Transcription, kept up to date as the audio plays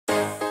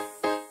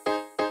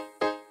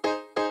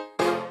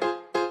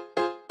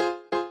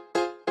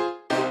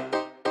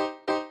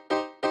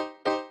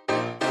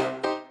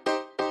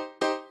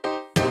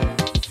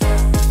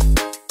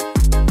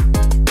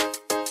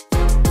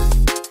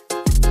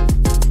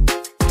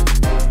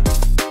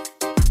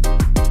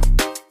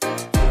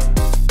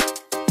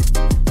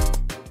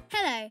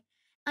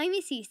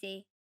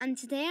Cece, and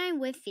today I'm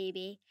with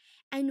Phoebe,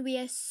 and we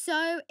are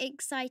so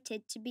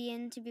excited to be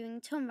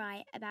interviewing Tom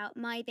Wright about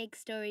My Big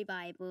Story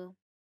Bible.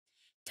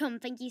 Tom,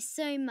 thank you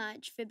so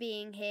much for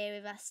being here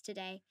with us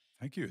today.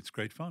 Thank you. It's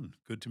great fun.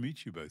 Good to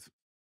meet you both.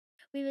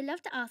 We would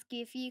love to ask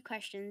you a few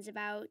questions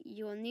about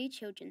your new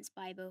children's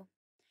Bible.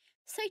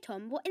 So,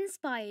 Tom, what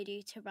inspired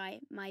you to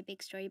write My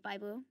Big Story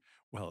Bible?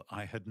 Well,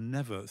 I had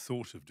never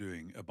thought of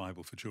doing a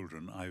Bible for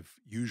children. I've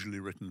usually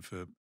written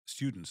for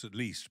students at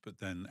least, but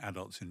then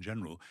adults in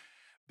general.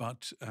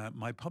 But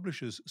my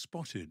publishers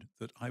spotted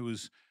that I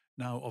was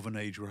now of an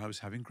age where I was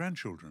having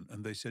grandchildren.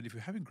 And they said, if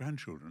you're having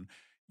grandchildren,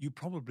 you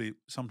probably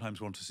sometimes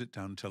want to sit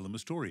down and tell them a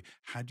story.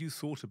 Had you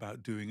thought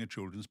about doing a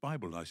children's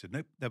Bible? And I said,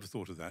 nope, never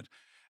thought of that.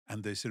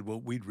 And they said, well,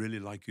 we'd really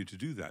like you to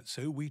do that.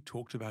 So we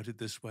talked about it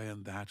this way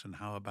and that, and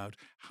how about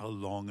how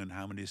long and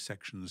how many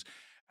sections,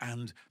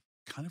 and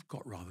kind of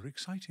got rather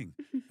exciting.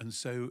 And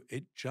so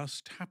it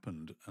just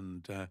happened.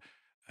 And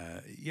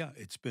yeah,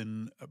 it's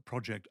been a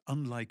project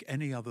unlike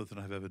any other that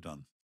I've ever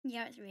done.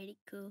 Yeah, it's really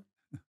cool.